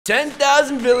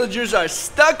10,000 villagers are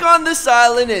stuck on this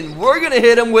island, and we're gonna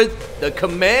hit them with the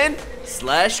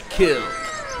command/kill.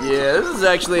 Yeah, this is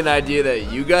actually an idea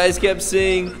that you guys kept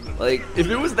saying. Like, if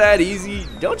it was that easy,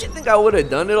 don't you think I would have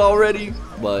done it already?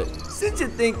 But since you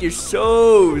think you're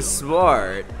so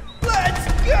smart, let's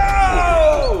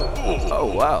go!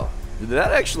 Oh, wow. Did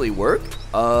that actually work?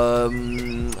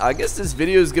 I guess this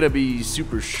video is gonna be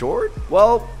super short.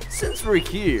 Well, since we're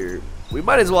here, we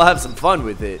might as well have some fun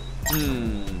with it.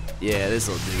 Yeah,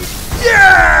 this'll do.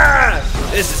 Yeah!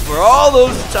 This is for all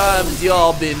those times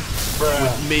y'all been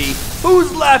with me.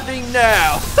 Who's laughing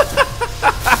now?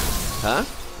 Huh?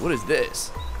 What is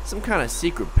this? Some kind of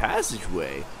secret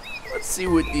passageway. Let's see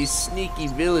what these sneaky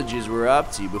villagers were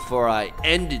up to before I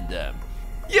ended them.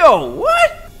 Yo,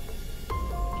 what?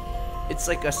 It's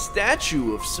like a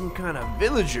statue of some kind of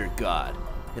villager god.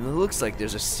 And it looks like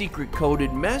there's a secret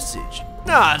coded message.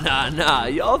 Nah.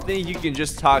 Y'all think you can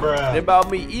just talk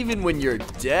about me even when you're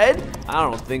dead? I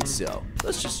don't think so.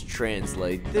 Let's just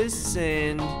translate this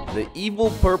and the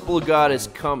evil purple god is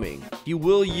coming. He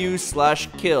will use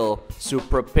 /kill, so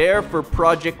prepare for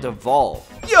Project Evolve.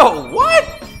 Yo, what?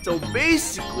 So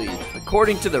basically,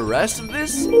 according to the rest of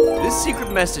this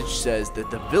secret message says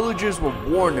that the villagers were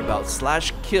warned about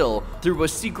 /kill through a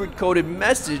secret coded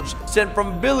message sent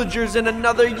from villagers in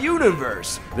another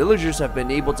universe. Villagers have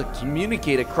been able to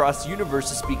communicate across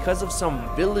universes because of some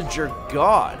villager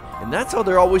god, and that's how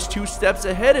they're always 2 steps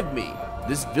ahead of me.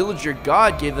 This villager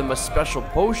god gave them a special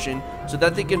potion so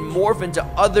that they can morph into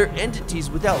other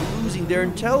entities without losing their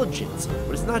intelligence.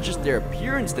 But it's not just their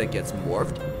appearance that gets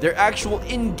morphed, their actual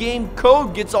in-game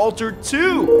code gets altered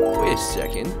too. Wait a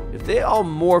second, if they all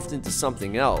morphed into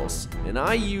something else, and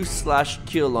I use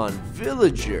 /kill on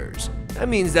villagers, that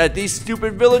means that these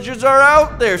stupid villagers are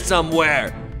out there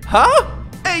somewhere. Huh?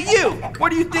 Hey you, where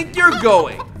do you think you're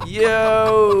going?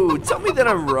 Yo, tell me that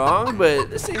I'm wrong, but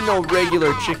this ain't no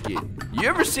regular chicken. You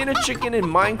ever seen a chicken in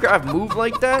Minecraft move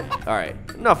like that? Alright,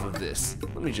 enough of this.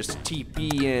 Let me just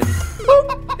TP in.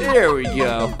 Boop, there we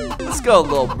go. Let's go,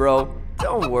 little bro.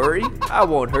 Don't worry, I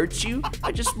won't hurt you.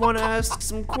 I just want to ask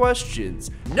some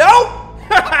questions. Nope!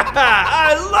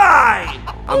 I lied!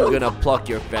 I'm gonna pluck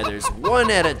your feathers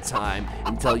one at a time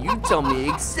until you tell me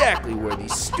exactly where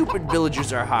these stupid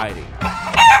villagers are hiding.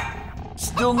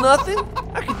 Still nothing?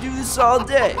 I could do this all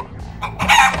day.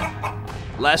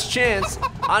 Last chance.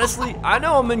 Honestly, I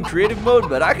know I'm in creative mode,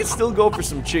 but I could still go for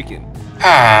some chicken.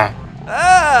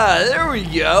 There we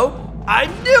go. I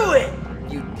knew it!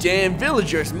 You damn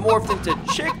villagers morphed into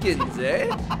chickens, eh?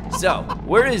 So,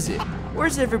 where is it?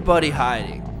 Where's everybody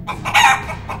hiding?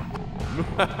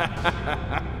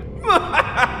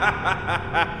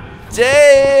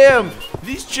 Damn!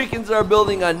 These chickens are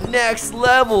building a next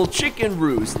level chicken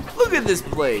roost. Look at this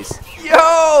place.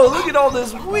 Yo, look at all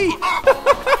this wheat.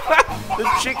 The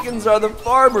chickens are the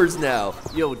farmers now.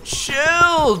 Yo,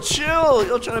 chill.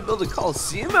 Y'all trying to build a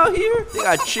coliseum out here? They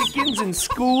got chickens in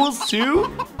schools too?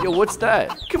 Yo, what's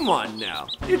that? Come on now.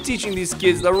 You're teaching these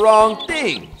kids the wrong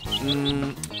thing.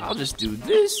 I'll just do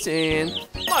this and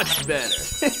much better.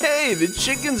 Hey, the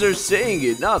chickens are saying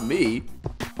it, not me.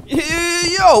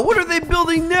 Yo, what are they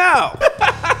building now?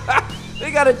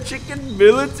 They got a chicken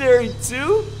military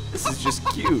too? This is just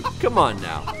cute. Come on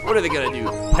now. What are they gonna do?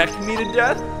 Peck me to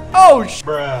death? Oh,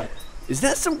 bruh. Is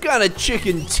that some kind of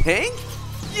chicken tank?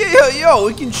 Yo,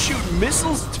 it can shoot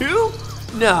missiles too?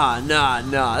 Nah.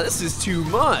 This is too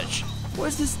much.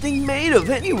 What's this thing made of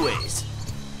anyways?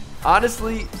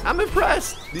 Honestly, I'm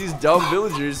impressed. These dumb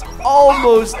villagers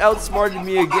almost outsmarted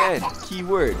me again.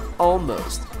 Keyword,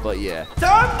 almost. But yeah.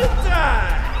 Time to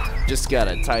die! Just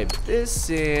gotta type this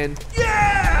in.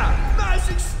 Yeah! Mass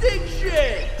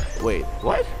extinction! Wait,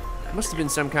 what? Must have been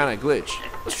some kind of glitch.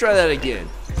 Let's try that again.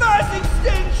 Mass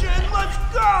extinction, let's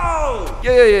go!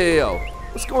 Yo.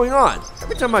 What's going on?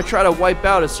 Every time I try to wipe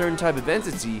out a certain type of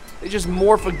entity, they just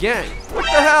morph again. What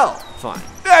the hell? Fine.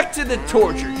 Back to the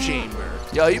torture chamber.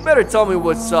 Yo, you better tell me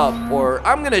what's up, or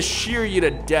I'm gonna shear you to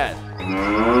death.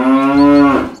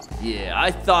 Yeah,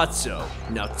 I thought so.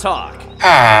 Now talk.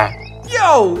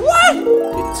 Yo, what?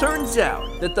 It turns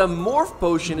out that the morph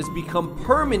potion has become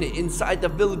permanent inside the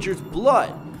villager's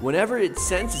blood. Whenever it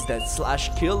senses that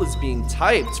 /kill is being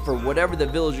typed for whatever the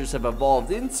villagers have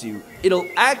evolved into, it'll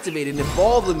activate and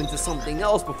evolve them into something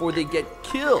else before they get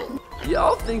killed.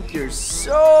 Y'all think you're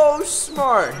so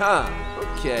smart, huh?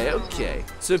 Okay.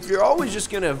 So if you're always just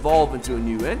gonna evolve into a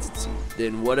new entity,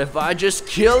 then what if I just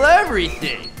kill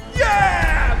everything?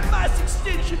 Yeah! Mass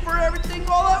extinction for everything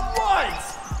all at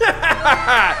once!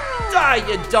 Die,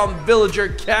 you dumb villager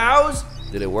cows!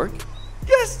 Did it work?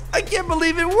 Yes, I can't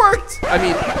believe it worked! I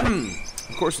mean,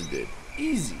 of course it did.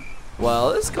 Easy.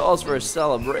 Well, this calls for a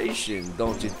celebration,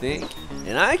 don't you think?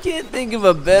 And I can't think of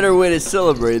a better way to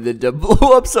celebrate than to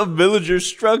blow up some villager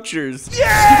structures.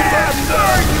 Yeah!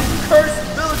 Burn, you cursed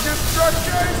villager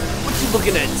structures! What you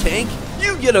looking at, Tank?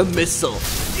 You get a missile.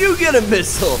 You get a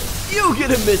missile. You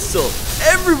get a missile.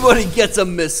 Everybody gets a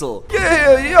missile.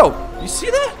 Yeah, yo, you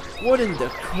see that? What in the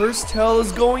cursed hell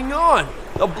is going on?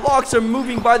 The blocks are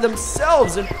moving by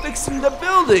themselves and fixing the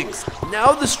buildings.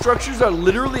 Now the structures are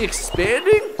literally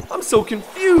expanding? I'm so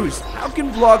confused. How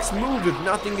can blocks move if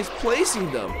nothing is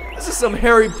placing them? This is some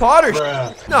Harry Potter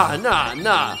shit.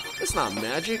 Nah. It's not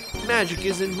magic. Magic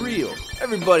isn't real.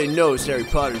 Everybody knows Harry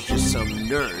Potter's just some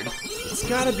nerd. It's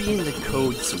gotta be in the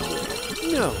code somewhere.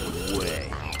 No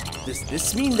way. Does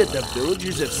this mean that the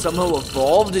villagers have somehow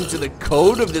evolved into the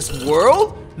code of this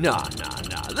world? Nah.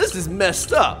 This is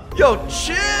messed up. Yo,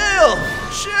 chill.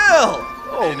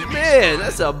 Oh man,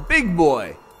 that's a big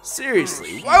boy.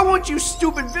 Seriously, why won't you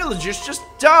stupid villagers just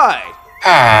die?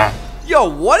 Yo,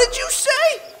 what did you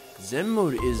say? Zen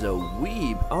mode is a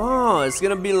weeb. Oh, it's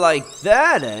gonna be like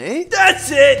that, eh?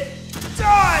 That's it!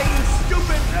 Die, you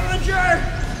stupid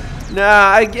villager! Nah,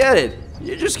 I get it.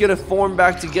 You're just gonna form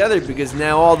back together because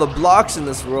now all the blocks in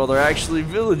this world are actually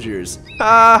villagers.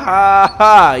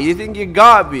 Ha! You think you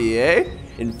got me, eh?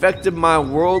 Infected my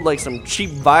world like some cheap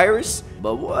virus?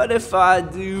 But what if I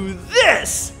do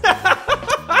this?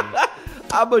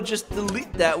 I'ma just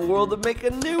delete that world and make a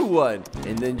new one.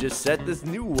 And then just set this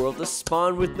new world to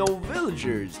spawn with no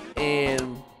villagers.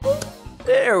 And boop,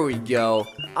 there we go.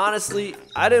 Honestly,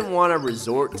 I didn't want to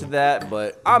resort to that,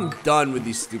 but I'm done with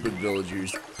these stupid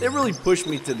villagers. They really pushed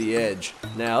me to the edge.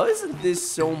 Now, isn't this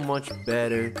so much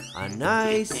better? A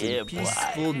nice and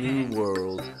peaceful new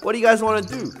world. What do you guys want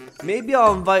to do? Maybe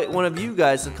I'll invite one of you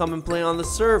guys to come and play on the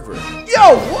server.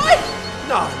 Yo, what?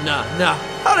 Nah.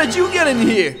 How did you get in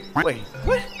here? Wait,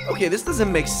 what? Okay, this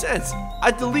doesn't make sense.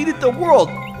 I deleted the world.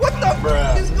 What the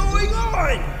frick is going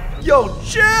on? Yo,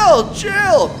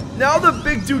 chill. Now the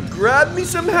big dude grabbed me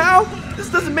somehow? This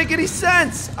doesn't make any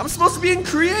sense. I'm supposed to be in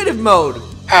creative mode.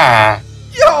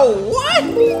 Yo, what?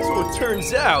 So it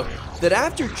turns out that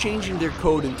after changing their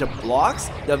code into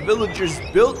blocks, the villagers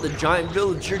built the giant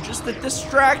villager just to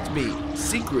distract me.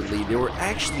 Secretly, they were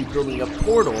actually building a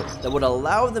portal that would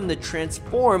allow them to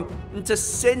transform into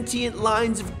sentient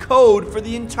lines of code for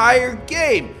the entire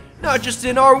game, not just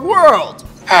in our world.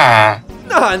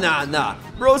 Nah.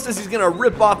 Bro says he's gonna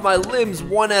rip off my limbs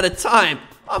one at a time.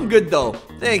 I'm good though.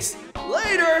 Thanks.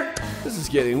 Later. This is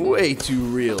getting way too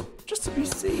real. Just to be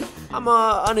safe,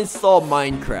 I'ma uninstall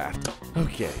Minecraft.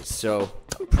 Okay, so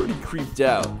I'm pretty creeped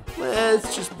out.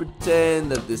 Let's just pretend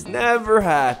that this never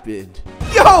happened.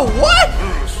 Yo, what?